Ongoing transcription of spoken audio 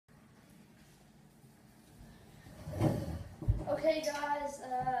Okay guys,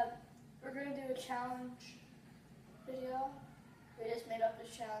 we're going to do a challenge video. We just made up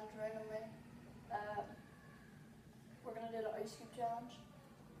this challenge randomly. We're going to do the ice cube challenge.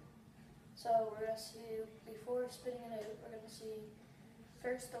 So we're going to see, before spitting it out, we're going to see,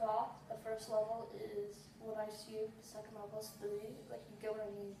 first of all, the first level is 1 ice cube, the second level is 3, like you get what I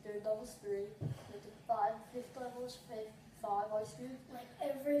mean, third level is 3, like the 5th level is 5 ice cubes. Like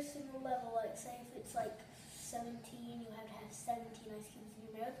every single level, like say if it's like 17, you have to have 17 ice cubes in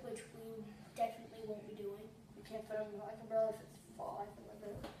your mouth, which we definitely won't be doing. You can't fit them, I can barely fit 5 in my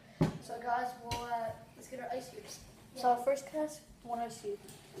mouth. So guys, let's get our ice cubes. Yeah. So our first cast, 1 ice cube,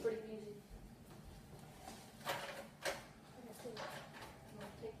 pretty easy.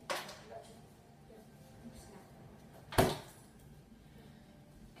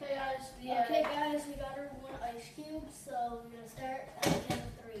 Okay guys, Okay guys, we got our 1 ice cube, so we're gonna start at the count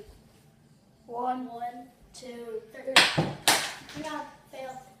of 3. 1, 1, 2, 3. No,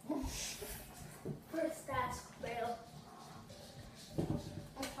 fail. First task, fail.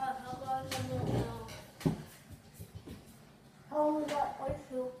 How long is it now? how long is that ice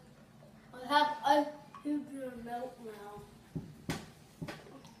cube? I have ice cube in your mouth now.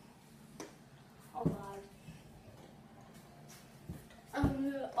 Oh god. I'm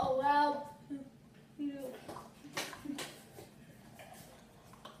gonna allow you.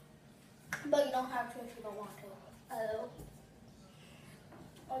 But you don't have to if you don't want to. Hello.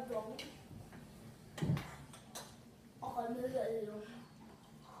 I don't. Oh, I'm gonna let you.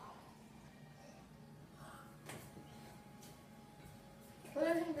 What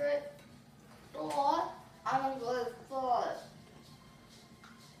isn't great? A lot? I'm gonna go with 5.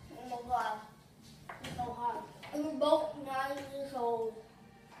 Oh my god. It's so hard. And we're both 9 years old.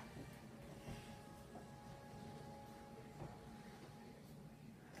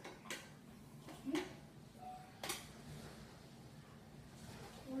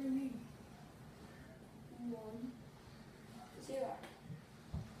 What do you mean? 1. 0.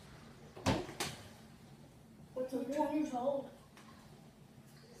 What's a 1 years old?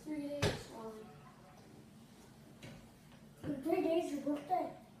 3 days. In 3 days, your birthday.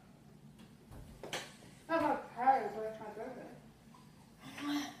 I'm not tired, but it's my birthday.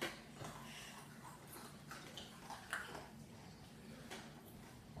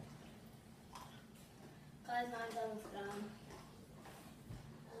 Guys, mine's almost done.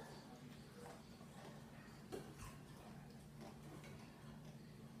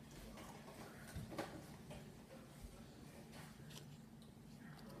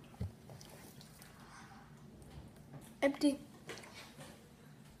 Empty.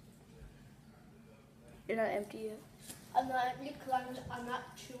 You're not empty yet. I'm not empty because I'm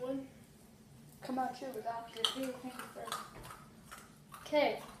not chewing. Come on, chew it off. Just do your finger first.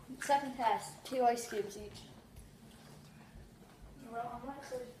 Okay, second test. 2 ice cubes each. Well, I'm not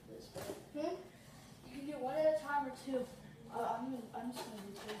excited for this, but you can do 1 at a time or 2. I'm just gonna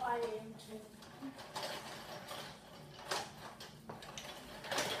do 2. I am too.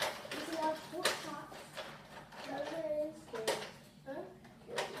 This is our 4th top. Another is good. Huh?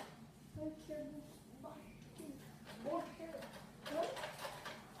 More kidding. More kidding. Huh?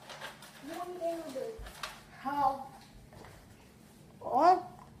 More neighbor. How? What?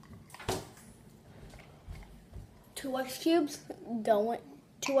 2 ice cubes going.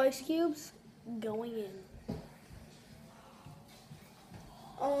 2 ice cubes going in.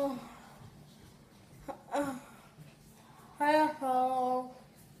 Hello.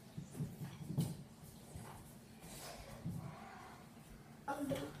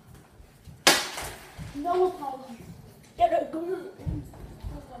 No apologies. Get a good.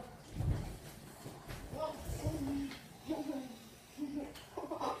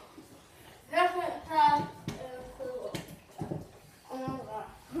 Second test.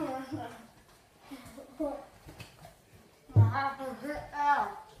 I have to sit down.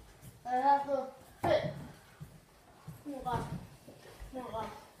 I have to sit. Oh my god. Oh my god.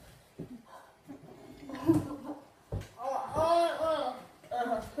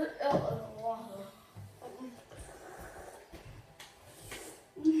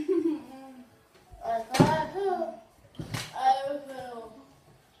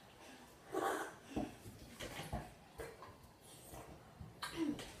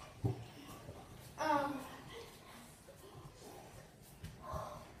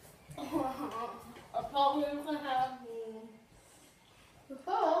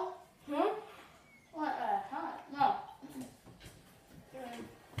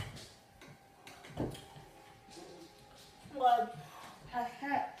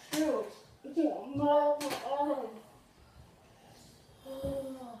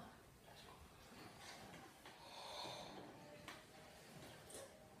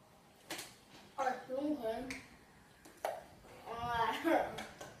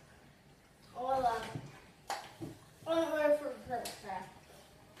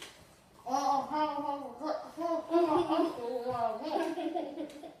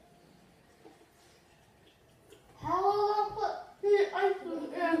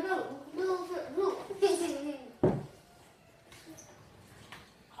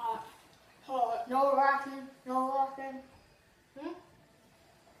 No rocking. No rocking.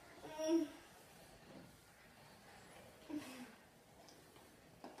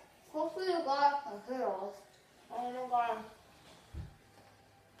 Hopefully you got my hair off. I don't know why.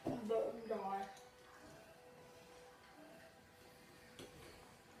 But die.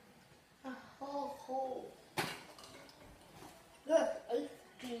 Oh, cold. Look, ice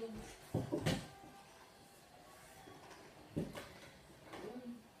cubes.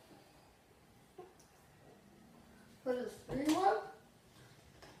 For this 3-1,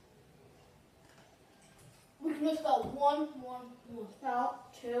 we can just go 1, 1, 1. No,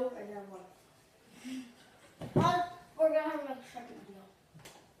 2, and then 1. We're gonna have to make a second video.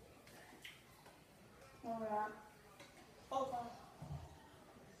 No, we're not. Okay.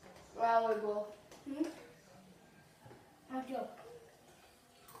 Well, we will. How'd you go?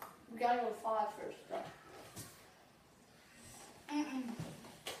 We gotta go 5 first, though. I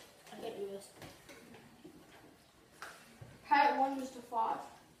can't do this. Part 1 is to 5.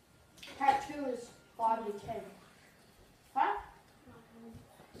 Part 2 is 5 to 10. Huh?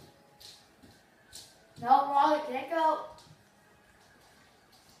 No, Molly, can't go.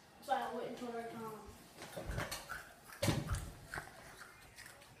 So I'll wait until our time.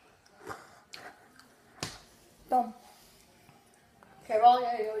 Done. Okay, Molly,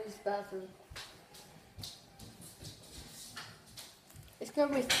 gotta go use the bathroom. It's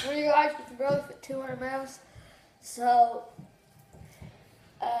gonna be 3 guys. We can barely fit 200 miles. So,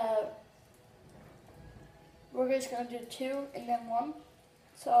 we're just gonna do 2 and then 1.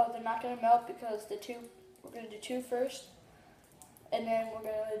 So they're not gonna melt because we're gonna do 2 first, and then we're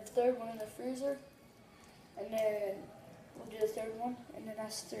gonna leave the 3rd one in the freezer, and then we'll do the 3rd one, and then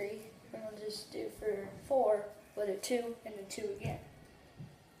that's 3. And we'll just do for 4, we'll do 2 and then 2 again.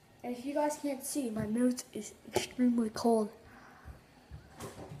 And if you guys can't see, my nose is extremely cold.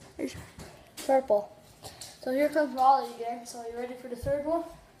 It's purple. So here comes Raleigh again. So you ready for the 3rd one?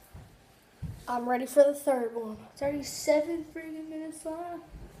 I'm ready for the 3rd one. It's already 7 freaking minutes long.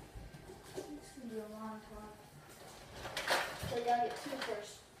 It's gonna be a long time. So you gotta get 2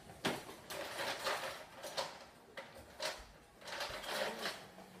 first.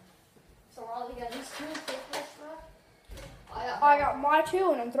 So Raleigh got these 2 first, bro. I got my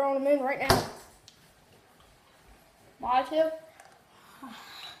 2 and I'm throwing them in right now. My 2.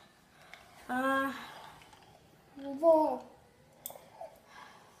 Whoa.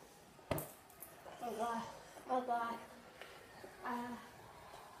 Oh God. Oh God.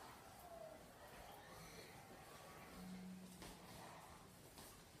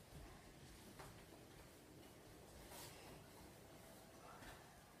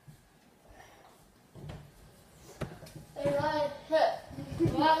 Hey, Raleigh, sit.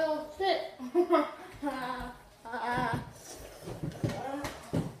 Raleigh, sit.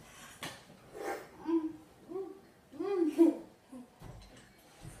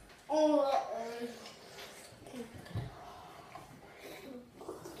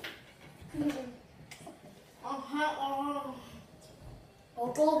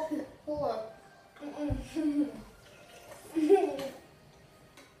 Oh, go pull up.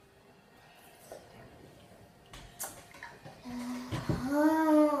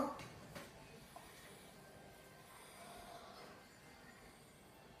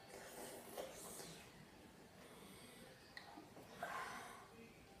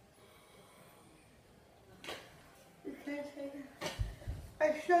 You can't take it. I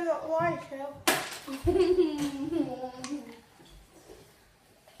should not like him.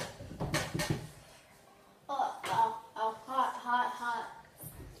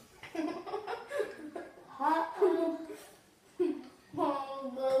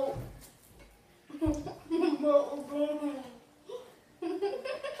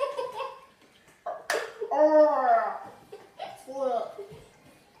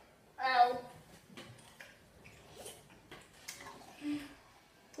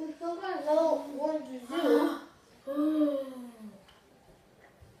 We still gotta know what to do.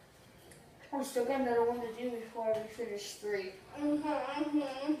 We still got another one to do before we finish 3. We're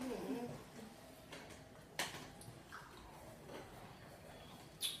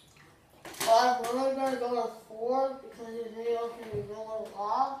only gonna go to 4 because this video is gonna be really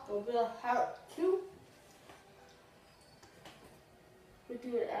long. It'll be a part 2. We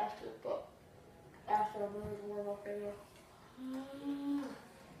do it after, but after I'm gonna warm up video.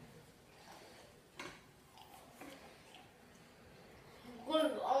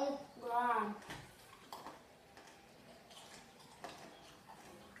 Good, oh God.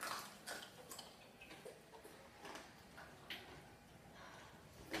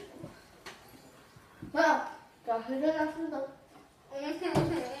 Well, got to do it after the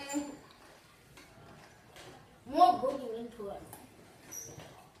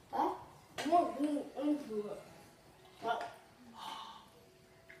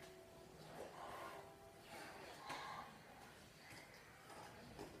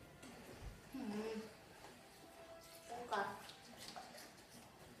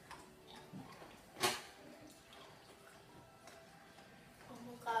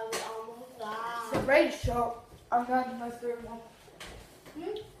race, so I'm going to my third one.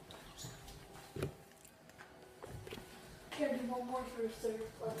 Gotta do one more for third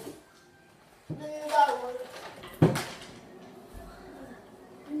level. Then you gotta wait.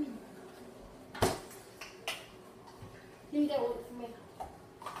 You gotta wait for me.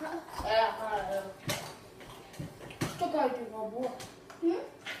 Yeah, I know. Still gotta do one more. You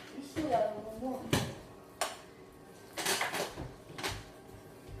still gotta do one more.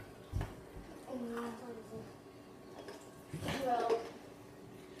 Well,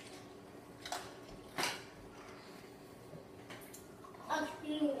 I'm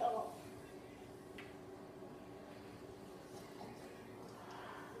speeding it up.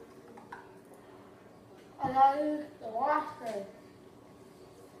 And that is the last thing.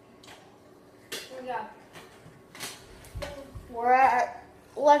 We're at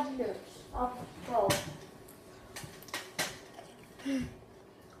 11 minutes. 12.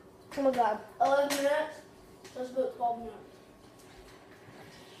 Oh my god. 11 minutes? Let's go 12 minutes.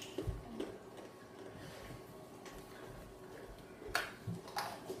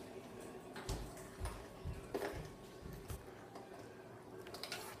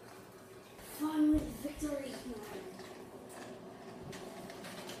 Finally, victory.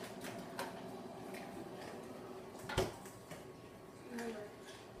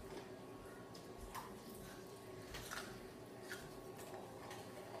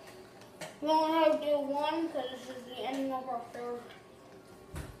 We only have to do one because this is the ending of our third.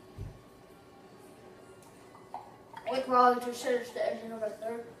 We probably just said it's the ending of our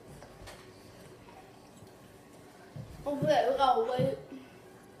third. Okay, we gotta wait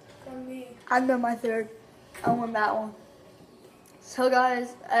for me. I'm done my third. I won that one. So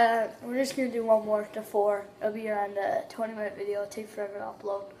guys, we're just gonna do one more to 4. It'll be around a 20-minute video. It'll take forever to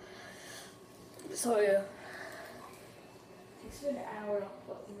upload. So yeah. It's been an hour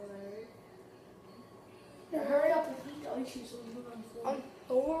uploading already. Yeah, hurry up and eat the ice cream so we move on the floor.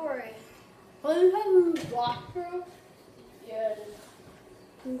 Don't worry. Oh, you have a walkthrough? Yeah, it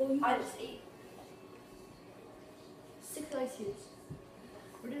is. I just ate 6 ice cubes.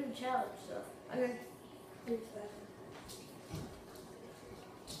 We're doing a challenge, so okay. Here's that.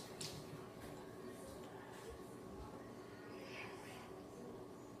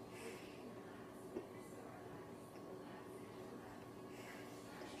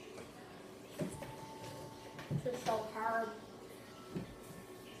 This is so hard.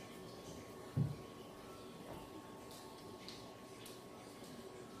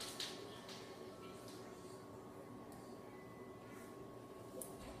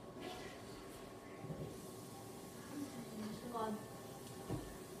 Come on.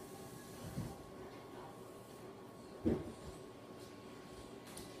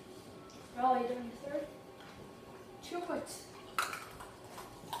 Oh, you doing your third? 2 points.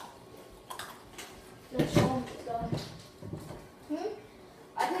 Let's show them it's done.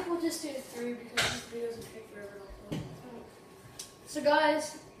 I think we'll just do 3 because these videos will take forever to upload. So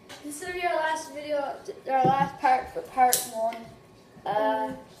guys, this is gonna be our last video, our last part for part 1.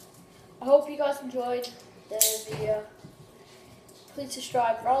 I hope you guys enjoyed the video. Please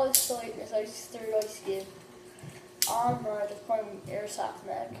subscribe for all this site. There's like 3 ice cube. The point airsoft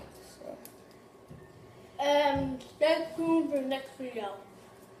neck. So. Stay tuned for the next video.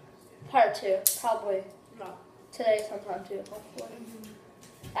 Part 2, probably No. today sometime too, hopefully.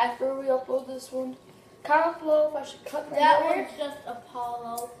 After we upload this one. Comment below if I should cut my That hair. one's just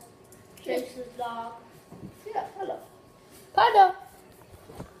Apollo. Chase's dog. Yeah, hello. Panda.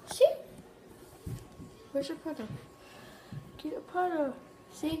 See? Where's your panda? Get a panda.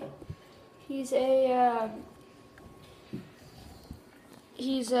 See? He's a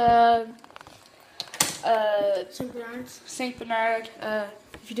St. Bernard's. Saint Bernard.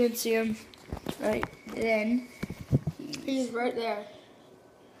 If you didn't see him right then, He's right there.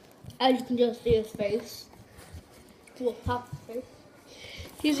 As you can just see his face. Little top of his face.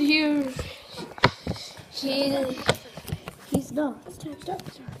 he's a huge. He's no. Stop.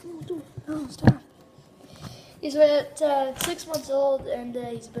 No, stop. He's about 6 months old and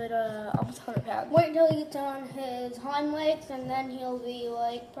he's about almost 100 pounds. Wait until he gets on his hind legs and then he'll be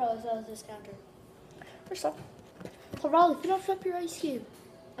like probably sells discounter. First off, Raleigh, if you don't flip your ice cube,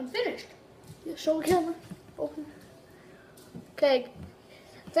 I'm finished. Yeah, show the camera. Open. Okay.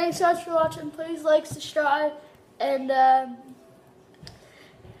 Thanks so much for watching. Please like, subscribe, and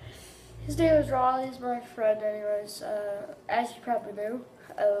his name is Raleigh. He's my friend, anyways. As you probably knew.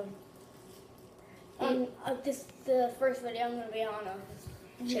 This is the first video I'm gonna be on of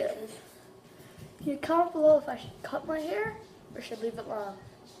Yeah. Chase's. Can you comment below if I should cut my hair or should leave it long?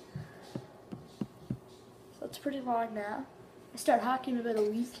 So it's pretty long now. I start hockey in about a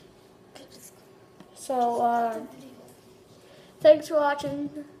week. So, thanks for watching.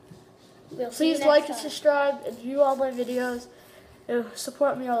 We'll see you Please next like time. and subscribe and view all my videos. It'll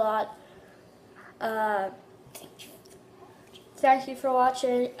support me a lot. Thank you for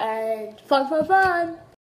watching and fun.